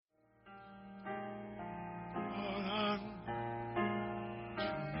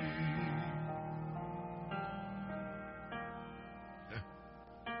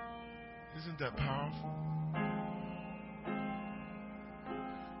Isn't that powerful?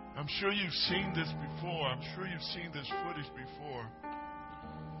 I'm sure you've seen this before. I'm sure you've seen this footage before.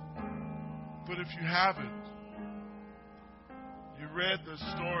 But if you haven't, you read the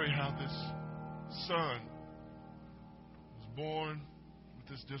story how this son was born with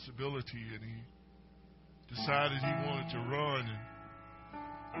this disability, and he decided he wanted to run.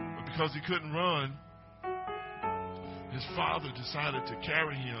 But because he couldn't run, his father decided to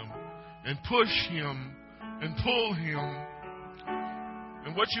carry him and push him and pull him.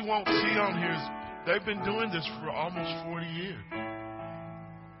 And what you won't see on here is they've been doing this for almost 40 years.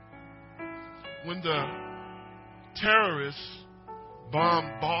 When the terrorists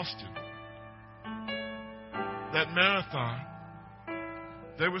bombed Boston, that marathon,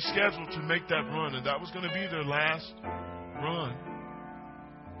 they were scheduled to make that run, and that was going to be their last run.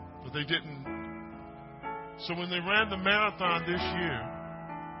 But they didn't. So when they ran the marathon this year,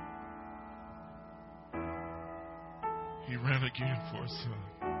 he ran again for his son.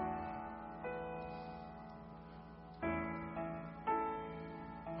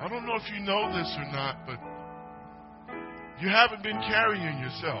 I don't know if you know this or not, but you haven't been carrying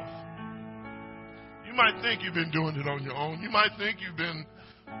yourself. You might think you've been doing it on your own. You might think you've been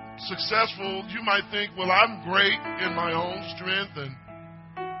successful. You might think, well, I'm great in my own strength, and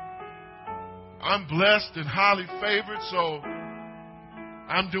I'm blessed and highly favored, so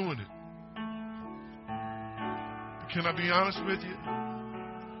I'm doing it. But can I be honest with you?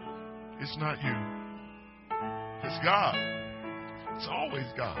 It's not you. It's God. It's always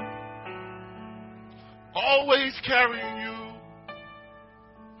God. Always carrying you.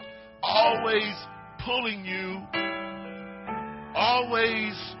 Always pulling you.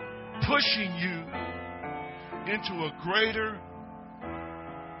 Always pushing you into a greater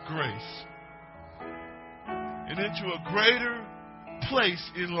grace. And into a greater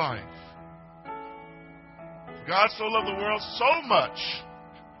place in life. God so loved the world so much.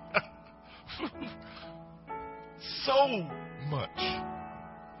 So much.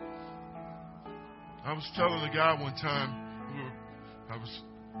 I was telling a guy one time,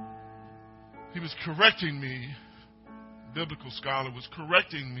 he was correcting me, biblical scholar was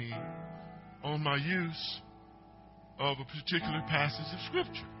correcting me on my use of a particular passage of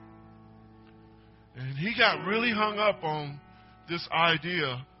Scripture. And he got really hung up on this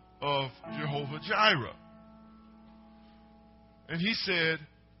idea of Jehovah Jireh. And he said,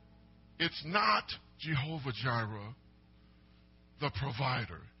 it's not Jehovah Jireh, the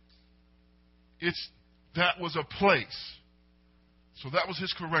provider. That was a place. So that was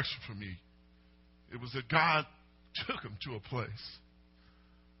his correction for me. It was that God took him to a place.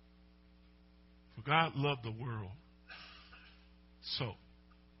 For God loved the world. So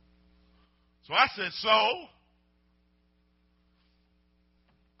I said,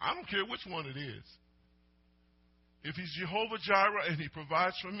 I don't care which one it is. If he's Jehovah Jireh and he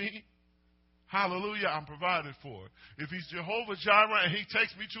provides for me, hallelujah, I'm provided for. If he's Jehovah Jireh and he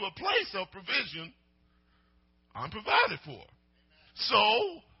takes me to a place of provision, I'm provided for.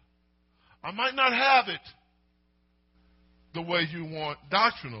 So, I might not have it the way you want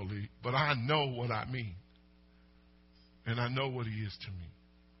doctrinally, but I know what I mean. And I know what he is to me.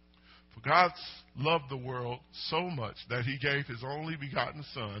 For God loved the world so much that he gave his only begotten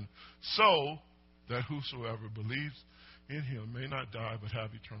Son, so that whosoever believes in him may not die but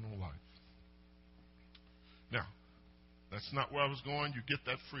have eternal life. Now, that's not where I was going. You get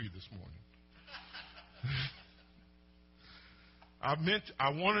that free this morning. I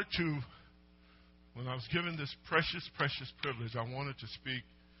wanted to, when I was given this precious, precious privilege, I wanted to speak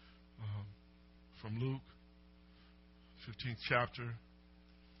from Luke, 15th chapter.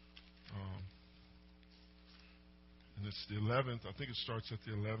 And it's the 11th. I think it starts at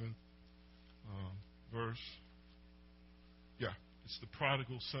the 11th verse. Yeah, it's the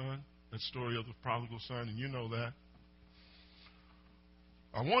prodigal son. That story of the prodigal son, and you know that.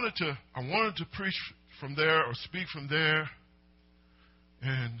 I wanted to preach from there or speak from there,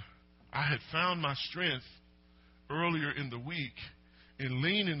 and I had found my strength earlier in the week in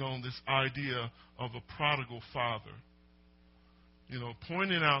leaning on this idea of a prodigal father. You know,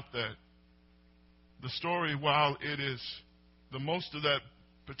 pointing out that the story, while it is the most of that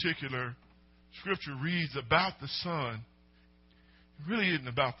particular scripture reads about the son, it really isn't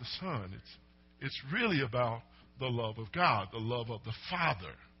about the son. It's really about the love of God, the love of the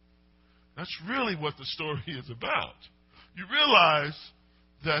Father. That's really what the story is about. You realize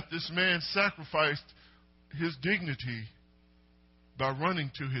that this man sacrificed his dignity by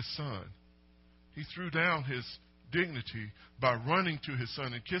running to his son. He threw down his dignity by running to his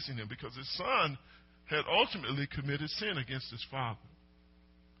son and kissing him because his son had ultimately committed sin against his father.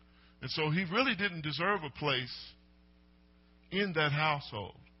 And so he really didn't deserve a place in that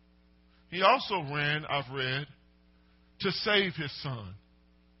household. He also ran, I've read, to save his son.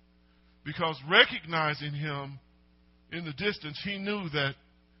 Because recognizing him in the distance, he knew that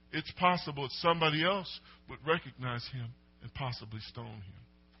it's possible that somebody else would recognize him and possibly stone him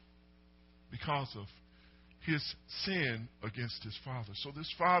because of his sin against his father. So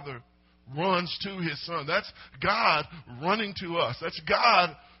this father runs to his son. That's God running to us. That's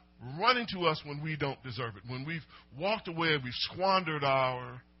God running to us when we don't deserve it, when we've walked away and we've squandered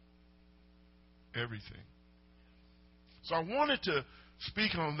our everything. So I wanted to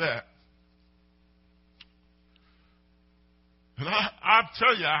speak on that. And I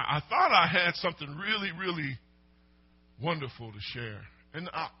tell you, I thought I had something really, really wonderful to share. And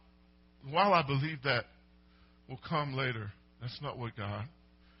while I believe that will come later, that's not what God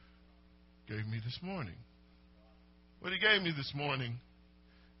gave me this morning. What he gave me this morning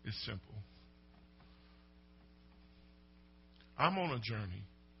is simple. I'm on a journey,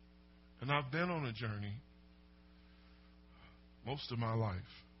 and I've been on a journey most of my life.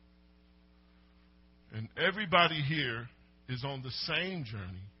 And everybody here is on the same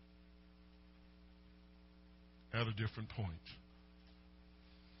journey at a different point.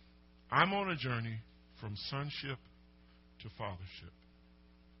 I'm on a journey from sonship to fathership.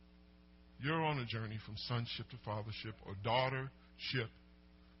 You're on a journey from sonship to fathership, or daughtership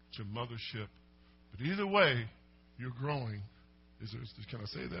to mothership. But either way, you're growing. Can I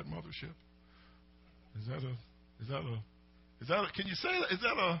say that, mothership? Can you say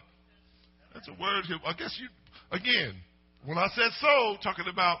that? That's a word here. I guess again, when I said so, talking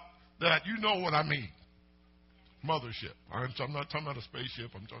about that, you know what I mean. Mothership. I'm not talking about a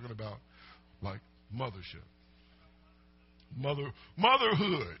spaceship. I'm talking about like mothership.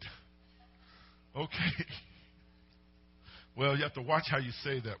 Motherhood. Okay. Well, you have to watch how you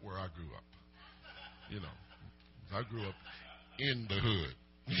say that where I grew up. You know, I grew up in the hood.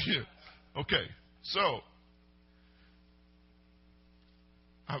 Yeah. Okay. So,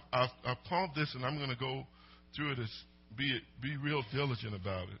 I've called this, and I'm going to go through it as be real diligent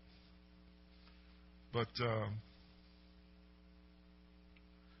about it. But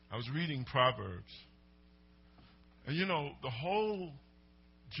I was reading Proverbs. And you know, the whole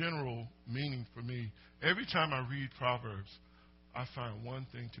general meaning for me, every time I read Proverbs, I find one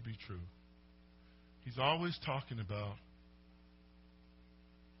thing to be true. He's always talking about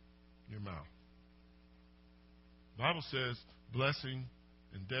your mouth. The Bible says blessing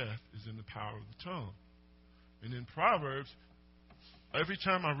and death is in the power of the tongue. And in Proverbs, every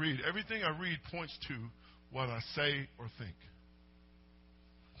time I read, everything I read points to what I say or think.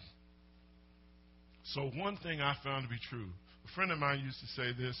 So one thing I found to be true. A friend of mine used to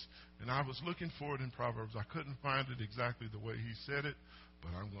say this, and I was looking for it in Proverbs. I couldn't find it exactly the way he said it,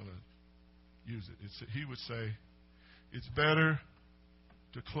 but I'm going to use it. He would say, it's better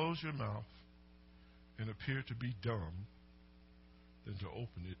to close your mouth and appear to be dumb than to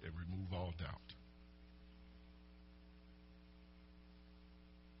open it and remove all doubt.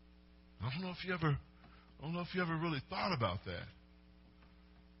 I don't know if you ever really thought about that.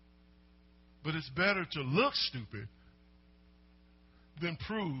 But it's better to look stupid than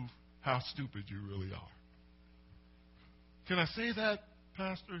prove how stupid you really are. Can I say that,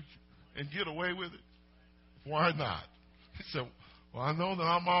 Pastor, and get away with it? Why not? He said, well, I know that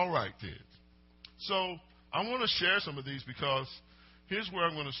I'm all right then. So I want to share some of these because here's where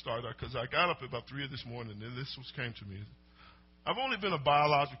I'm going to start out, because I got up at about 3 this morning and this came to me. I've only been a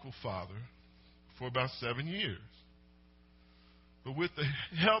biological father for about 7 years. But with the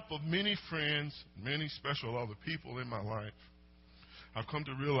help of many friends, many special other people in my life, I've come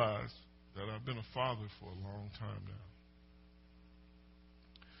to realize that I've been a father for a long time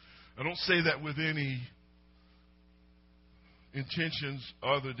now. I don't say that with any intentions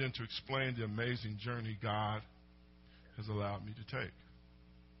other than to explain the amazing journey God has allowed me to take.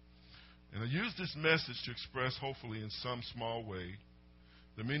 And I use this message to express, hopefully in some small way,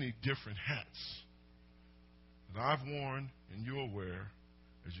 the many different hats that I've worn and you'll wear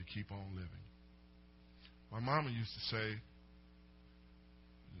as you keep on living. My mama used to say,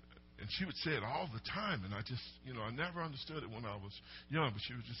 and she would say it all the time, and I just, I never understood it when I was young, but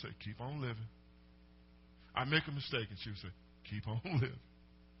she would just say, keep on living. I'd make a mistake, and she would say, keep on living.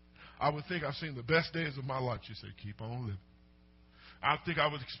 I would think I've seen the best days of my life. She'd say, keep on living. I think I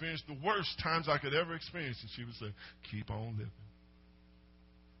would experience the worst times I could ever experience, and she would say, keep on living.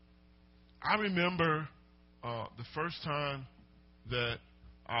 I remember the first time that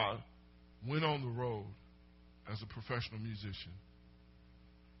I went on the road as a professional musician,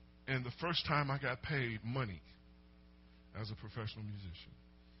 and the first time I got paid money as a professional musician.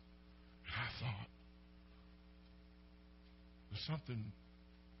 I thought, there's something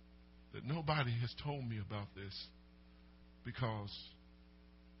that nobody has told me about this, because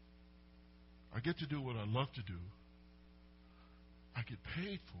I get to do what I love to do. I get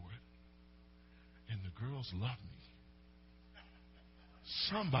paid for it. And the girls love me.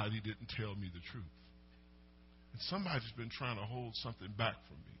 Somebody didn't tell me the truth. And somebody's been trying to hold something back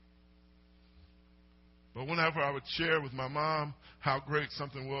from me. But whenever I would share with my mom how great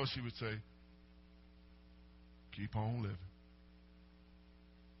something was, she would say, keep on living.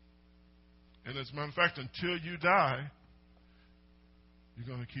 And as a matter of fact, until you die, you're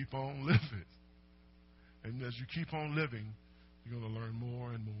going to keep on living. And as you keep on living, you're going to learn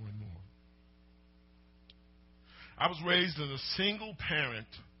more and more and more. I was raised in a single-parent,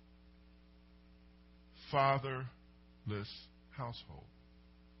 fatherless household.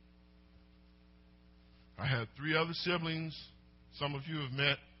 I had 3 other siblings. Some of you have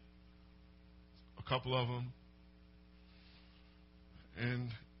met a couple of them. And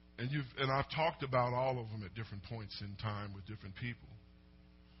I've talked about all of them at different points in time with different people.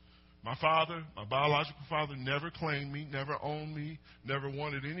 My father, my biological father, never claimed me, never owned me, never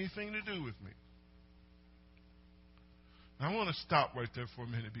wanted anything to do with me. I want to stop right there for a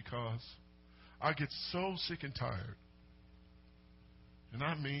minute, because I get so sick and tired, and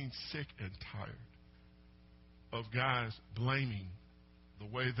I mean sick and tired, of guys blaming the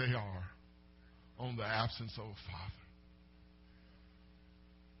way they are on the absence of a father.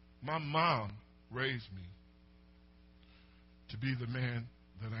 My mom raised me to be the man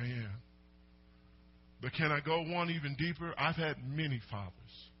that I am. But can I go one even deeper? I've had many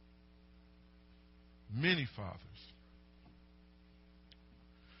fathers. Many fathers.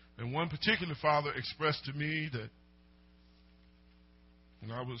 And one particular father expressed to me that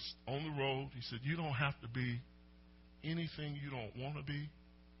when I was on the road, he said, you don't have to be anything you don't want to be.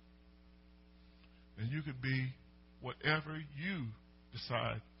 And you could be whatever you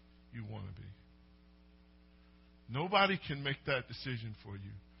decide you want to be. Nobody can make that decision for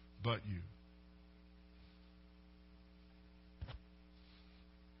you but you.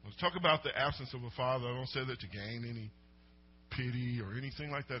 Let's talk about the absence of a father. I don't say that to gain any pity or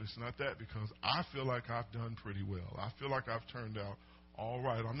anything like that. It's not that, because I feel like I've done pretty well. I feel like I've turned out all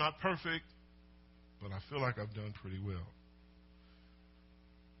right. I'm not perfect, but I feel like I've done pretty well.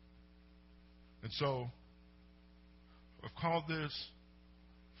 And so I've called this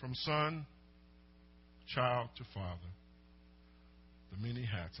From Son, Child to Father, the many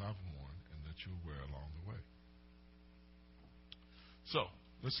hats I've worn and that you'll wear along the way. So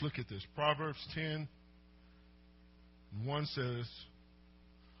let's look at this. Proverbs 10:1 says,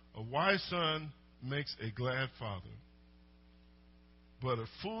 a wise son makes a glad father, but a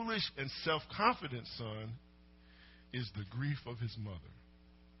foolish and self-confident son is the grief of his mother.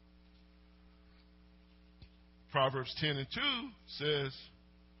 Proverbs 10:2 says,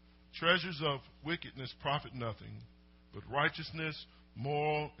 treasures of wickedness profit nothing, but righteousness,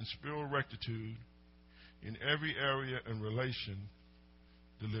 moral, and spiritual rectitude in every area and relation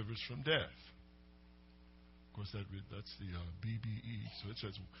delivers from death. Of course, that's the BBE. So it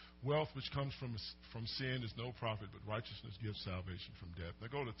says, wealth which comes from sin is no profit, but righteousness gives salvation from death. Now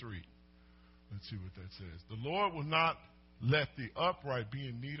go to 3. Let's see what that says. The Lord will not let the upright be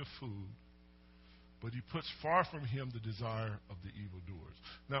in need of food, but he puts far from him the desire of the evildoers.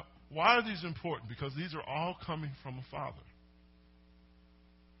 Now, why are these important? Because these are all coming from a father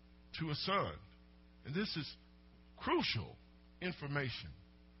to a son. And this is crucial information.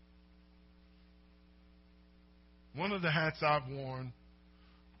 One of the hats I've worn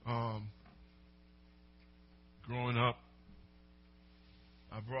growing up,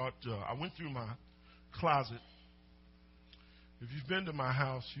 I went through my closet. If you've been to my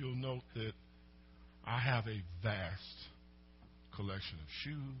house, you'll note that I have a vast collection of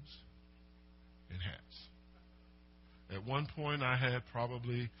shoes and hats. At one point, I had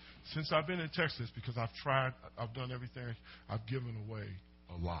probably, since I've been in Texas, because I've done everything, I've given away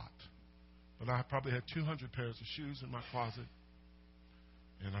a lot. But I probably had 200 pairs of shoes in my closet,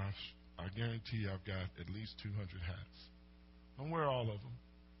 and I guarantee I've got at least 200 hats. I don't wear all of them.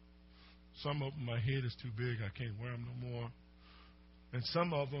 Some of them, my head is too big, I can't wear them no more. And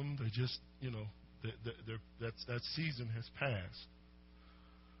some of them, they just, that season has passed.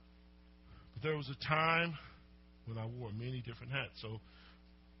 But there was a time when I wore many different hats. So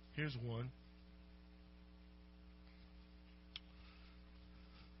here's one.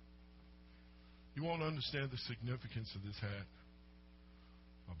 You won't understand the significance of this hat,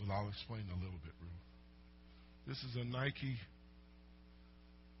 but I'll explain a little bit, Ruth. This is a Nike,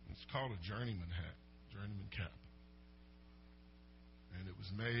 it's called a journeyman hat, journeyman cap. And it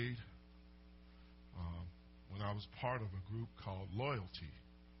was made when I was part of a group called Loyalty.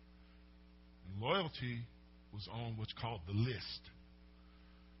 And Loyalty was on what's called the list.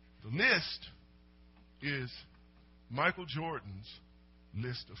 The list is Michael Jordan's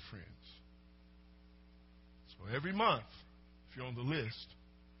list of friends. So every month, if you're on the list,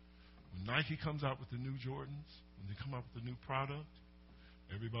 when Nike comes out with the new Jordans, when they come out with the new product,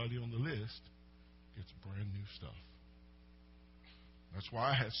 everybody on the list gets brand new stuff. That's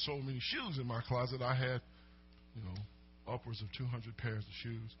why I had so many shoes in my closet. I had, upwards of 200 pairs of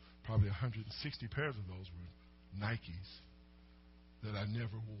shoes. Probably 160 pairs of those were Nikes that I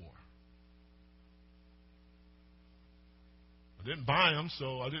never wore. I didn't buy them,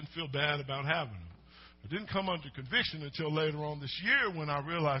 so I didn't feel bad about having them. I didn't come under conviction until later on this year when I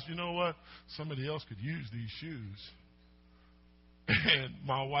realized, you know what? Somebody else could use these shoes. And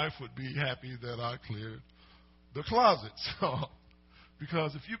my wife would be happy that I cleared the closet. So,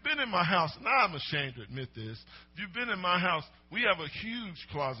 because if you've been in my house, and I'm ashamed to admit this, if you've been in my house, we have a huge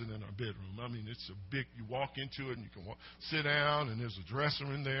closet in our bedroom. I mean, it's a big, you walk into it and you can sit down, and there's a dresser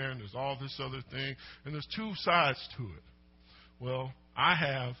in there, and there's all this other thing, and there's two sides to it. Well, I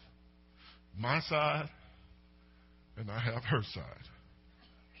have my side, and I have her side.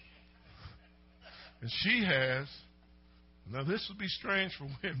 And she has, now this would be strange for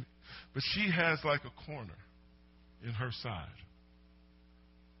women, but she has like a corner in her side.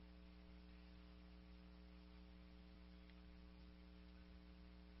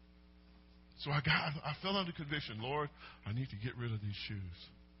 So I fell under conviction. Lord, I need to get rid of these shoes.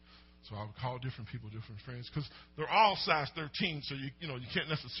 So I would call different people, different friends, because they're all size 13. So you can't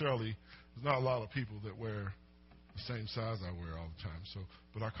necessarily. There's not a lot of people that wear the same size I wear all the time.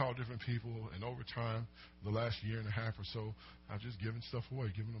 But I called different people, and over time, the last year and a half or so, I've just given stuff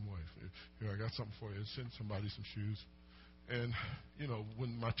away, giving them away. Here, I got something for you. Send somebody some shoes. And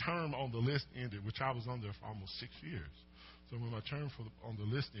when my term on the list ended, which I was on there for almost 6 years, so when my term on the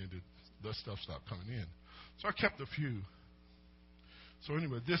list ended, the stuff stopped coming in. So I kept a few. So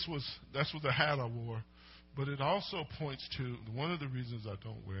anyway, that's the hat I wore. But it also points to one of the reasons I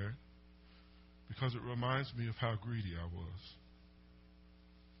don't wear it, because it reminds me of how greedy I was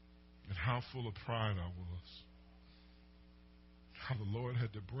and how full of pride I was. How the Lord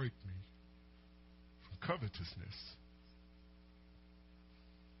had to break me from covetousness.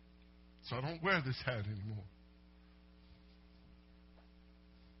 So I don't wear this hat anymore.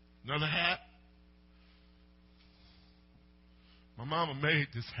 Another hat. My mama made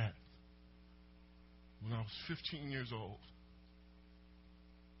this hat when I was 15 years old.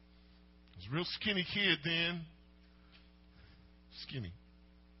 I was a real skinny kid then. Skinny.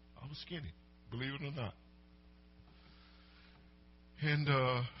 I was skinny, believe it or not. And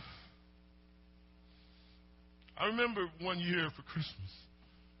I remember one year for Christmas.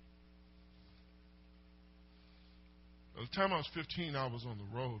 By the time I was 15, I was on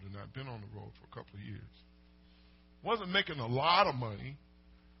the road, and I'd been on the road for a couple of years. Wasn't making a lot of money,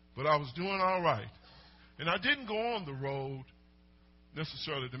 but I was doing all right. And I didn't go on the road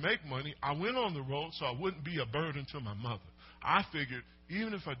necessarily to make money. I went on the road so I wouldn't be a burden to my mother. I figured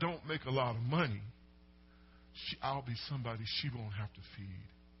even if I don't make a lot of money, I'll be somebody she won't have to feed,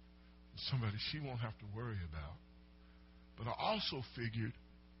 somebody she won't have to worry about. But I also figured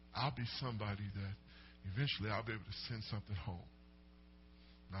I'll be somebody that eventually I'll be able to send something home.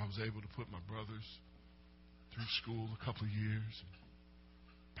 And I was able to put my brothers through school a couple of years and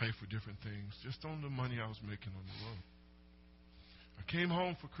pay for different things just on the money I was making on the road. I came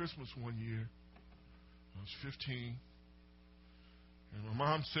home for Christmas one year. I was 15. And my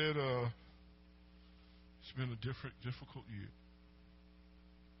mom said, it's been a difficult year.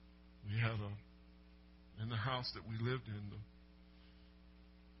 We had in the house that we lived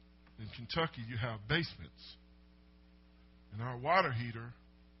in Kentucky, you have basements. And our water heater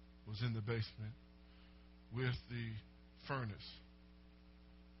was in the basement with the furnace.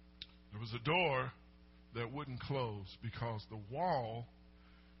 There was a door that wouldn't close because the wall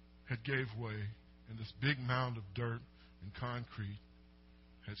had gave way and this big mound of dirt and concrete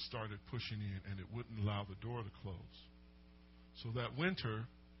had started pushing in, and it wouldn't allow the door to close. So that winter,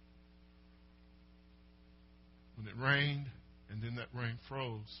 when it rained and then that rain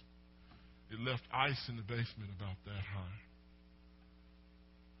froze, it left ice in the basement about that high.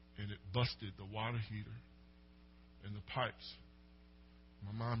 And it busted the water heater and the pipes.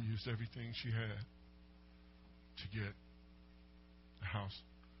 My mom used everything she had to get the house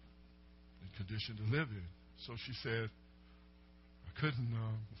in condition to live in. So she said, I couldn't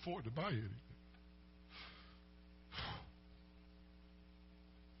afford to buy anything.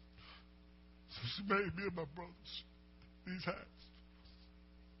 So she made me and my brothers these hats.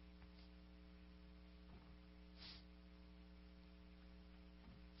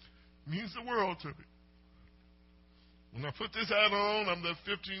 means the world to me. When I put this hat on, I'm that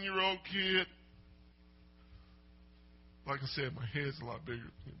 15-year-old kid. Like I said, my head's a lot bigger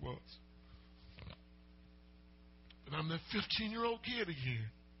than it was. But I'm that 15-year-old kid again,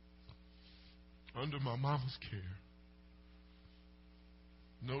 under my mama's care.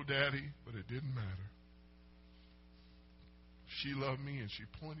 No daddy, but it didn't matter. She loved me, and she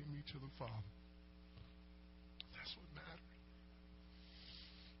pointed me to the Father. That's what mattered.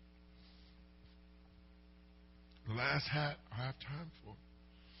 The last hat I have time for.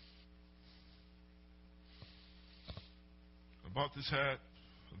 I bought this hat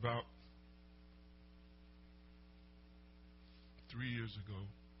about 3 years ago.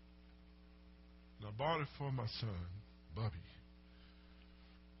 And I bought it for my son, Bubby.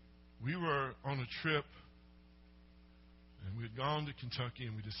 We were on a trip, and we had gone to Kentucky,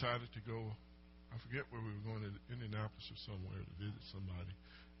 and we decided to go, I forget where we were going, to Indianapolis or somewhere to visit somebody.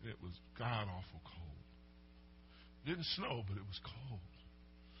 And it was god-awful cold. It didn't snow, but it was cold.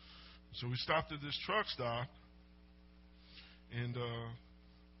 So we stopped at this truck stop, and I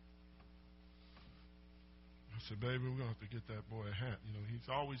said, baby, we're going to have to get that boy a hat. You know, he's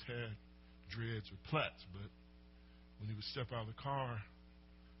always had dreads or plaits, but when he would step out of the car,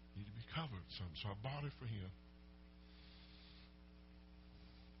 he needed to be covered. So I bought it for him.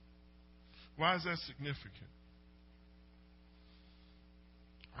 Why is that significant?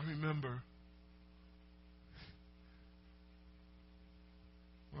 I remember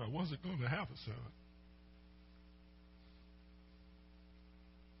when I wasn't going to have a son.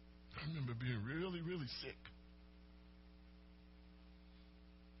 I remember being really, really sick.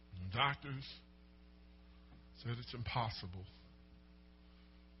 And the doctors said it's impossible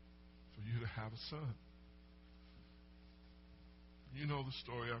for you to have a son. You know the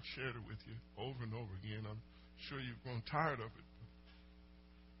story. I've shared it with you over and over again. I'm sure you've grown tired of it.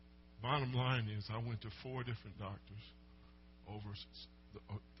 Bottom line is, I went to 4 different doctors over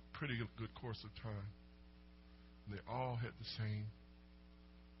a pretty good course of time. And they all had the same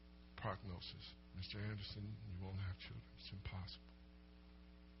prognosis. Mr. Anderson, you won't have children. It's impossible.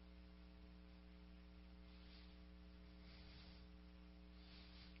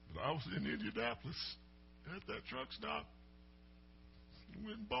 But I was in Indianapolis at that truck stop.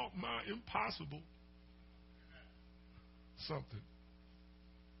 Went and bought my impossible something.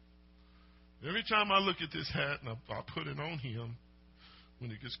 Every time I look at this hat and I put it on him when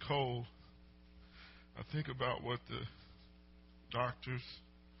it gets cold, I think about what the doctors,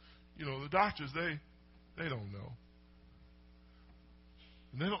 the doctors, they don't know.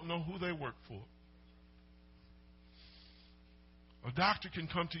 And they don't know who they work for. A doctor can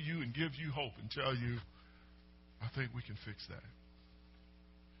come to you and give you hope and tell you, I think we can fix that.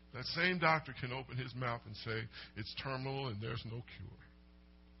 That same doctor can open his mouth and say, it's terminal and there's no cure.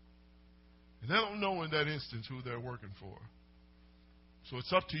 And they don't know in that instance who they're working for. So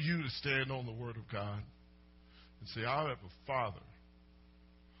it's up to you to stand on the Word of God and say, I have a Father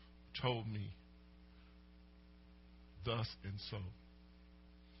who told me thus and so.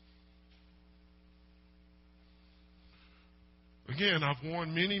 Again, I've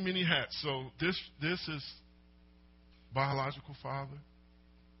worn many, many hats. So this is biological father.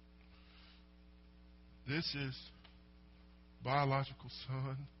 This is biological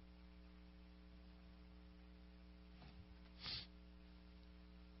son.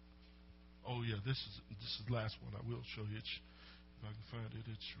 Oh yeah, this is the last one. I will show you. If I can find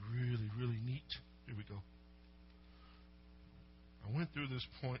it, it's really, really neat. Here we go. I went through this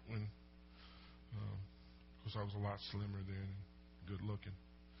point when, because I was a lot slimmer then and good looking.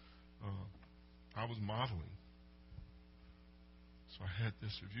 I was modeling. So I had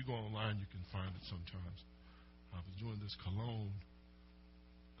this. If you go online, you can find it sometimes. I was doing this cologne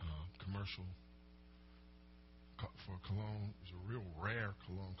commercial for cologne. It was a real rare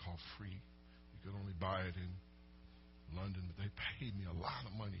cologne called Free. You could only buy it in London, but they paid me a lot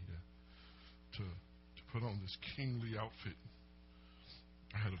of money to put on this kingly outfit.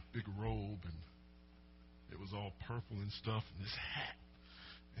 I had a big robe, and it was all purple and stuff, and this hat.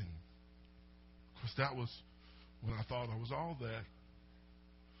 And, of course, that was when I thought I was all that.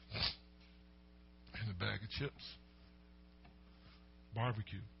 And a bag of chips.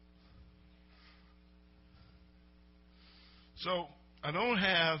 Barbecue. So, I don't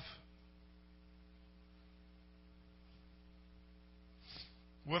have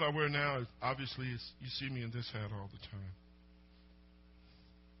what I wear now. Obviously, you see me in this hat all the time.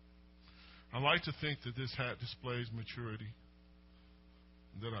 I like to think that this hat displays maturity,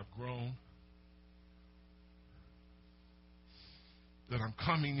 that I've grown, that I'm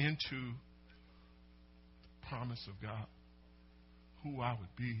coming into the promise of God, who I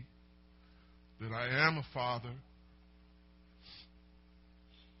would be that I am a father,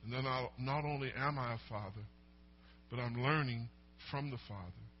 and then not only am I a father, but I'm learning from the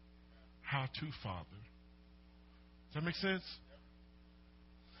Father how to father. Does that make sense?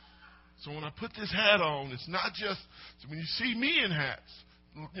 So when I put this hat on, it's not just, so when you see me in hats,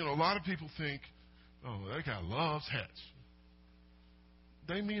 you know, a lot of people think, oh, that guy loves hats.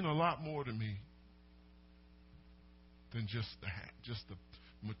 They mean a lot more to me than just the hat, just the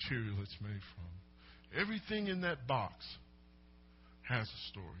material it's made from. Everything in that box has a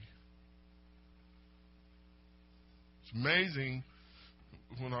story. It's amazing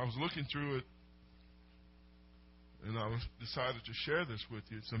when I was looking through it and I decided to share this with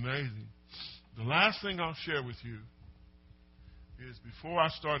you. It's amazing. The last thing I'll share with you is before I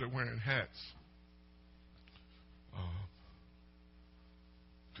started wearing hats,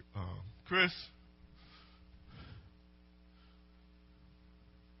 Chris,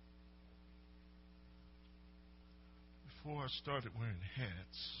 before I started wearing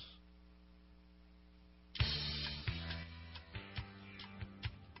hats,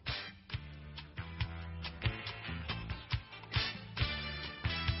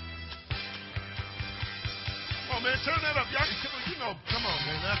 come on, man, turn that up. Y'all, you know, come on,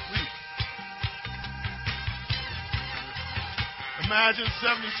 man, that's sweet. Imagine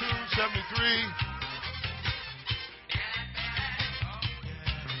 72, 73.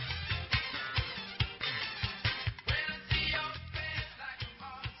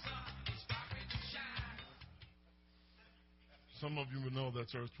 Some of you will know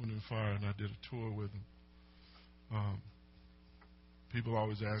that's Earth, Wind, and Fire, and I did a tour with them. People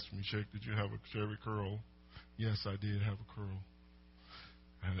always ask me, Shake, did you have a cherry curl? Yes, I did have a curl.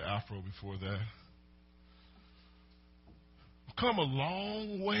 I had an afro before that. I've come a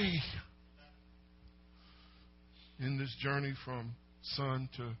long way in this journey from son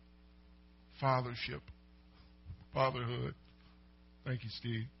to fathership, fatherhood. Thank you,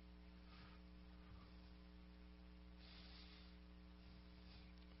 Steve.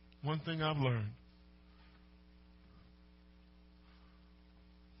 One thing I've learned,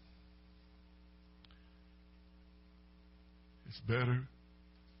 it's better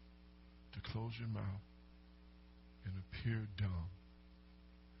to close your mouth and appear dumb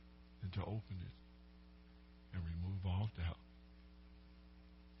than to open it and remove all doubt.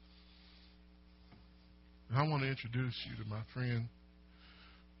 And I want to introduce you to my friend.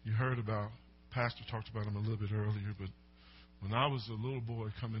 You heard about, Pastor talked about him a little bit earlier, but when I was a little boy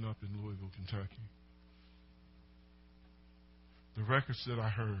coming up in Louisville, Kentucky, the records that I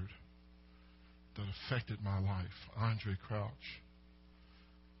heard that affected my life, Andre Crouch,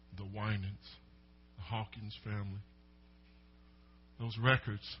 the Winans, the Hawkins family, those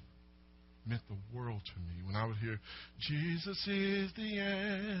records meant the world to me. When I would hear, Jesus is the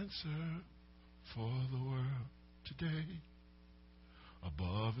answer for the world today,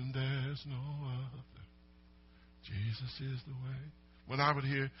 above and there's no other. Jesus is the way. When I would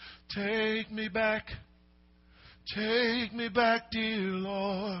hear, take me back, dear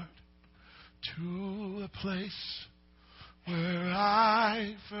Lord, to a place where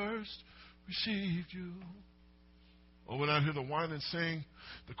I first received you. Or when I hear the Winans sing,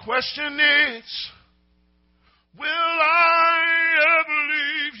 the question is, will I ever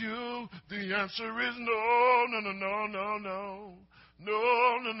leave you? The answer is no, no, no, no, no, no.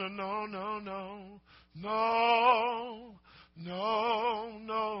 No, no, no, no, no, no. No, no,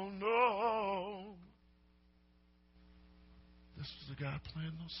 no, no. This was the guy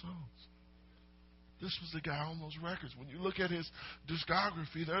playing those songs. This was the guy on those records. When you look at his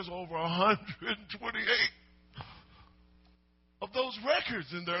discography, there's over 128 of those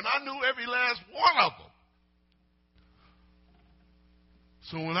records in there, and I knew every last one of them.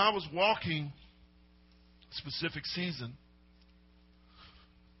 So when I was walking a specific season,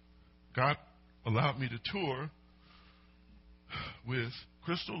 God allowed me to tour with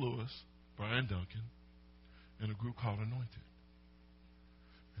Crystal Lewis, Brian Duncan, and a group called Anointed.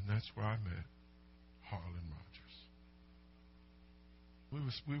 And that's where I met Harlan Rogers.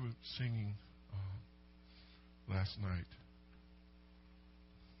 We were singing last night.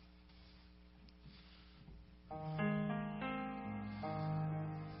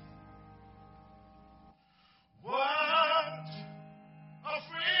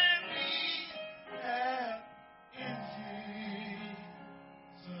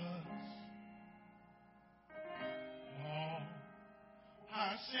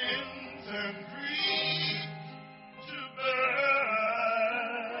 Sins and grief to bear.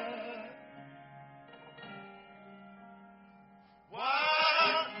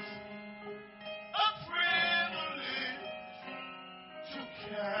 What a privilege to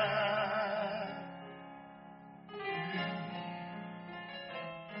carry.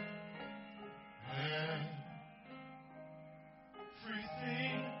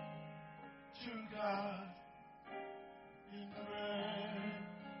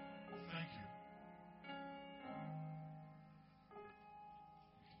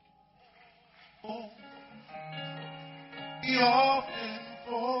 often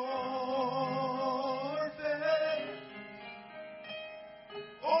forfeit.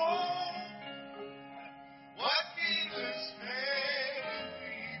 Oh, what needless pain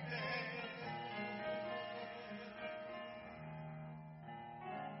we bear.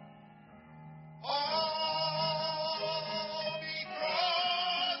 All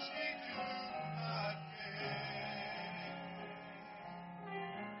because we do not care.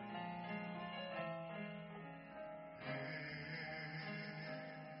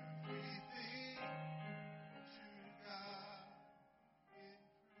 Everything to God in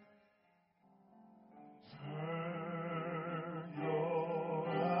prayer. Turn your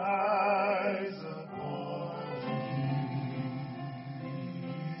eyes upon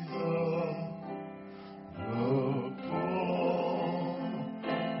Jesus. Look full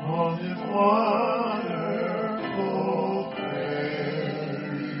on His wonderful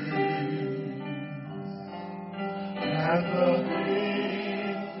face, and the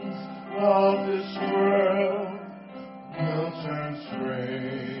things of this world will turn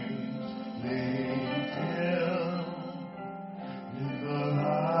strangely dim in the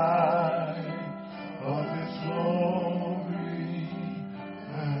light of His glory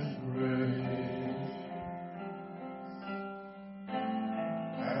and grace.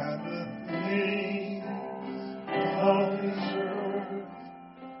 And the things of this earth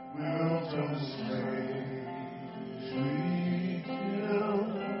will turn strangely dim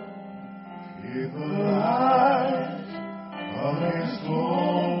in the light of His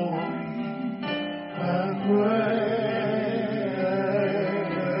glory and grace.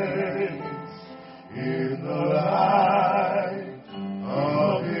 In the light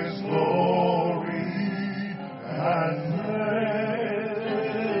of His glory and grace.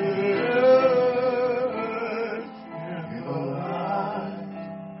 In the light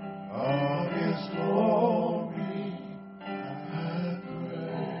of His glory and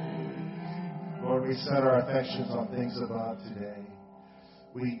grace. Lord, we set our affections on things above today.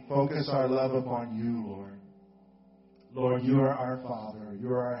 We focus our love upon You, Lord. Lord, You are our Father. You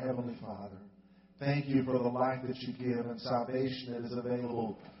are our Heavenly Father. Thank You for the life that You give and salvation that is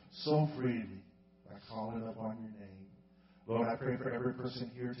available so freely by calling upon Your name. Lord, I pray for every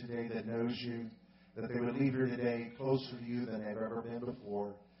person here today that knows You, that they would leave here today closer to You than they've ever been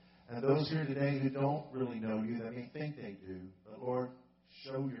before. And those here today who don't really know You, that may think they do, but Lord,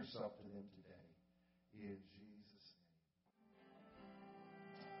 show Yourself to them today.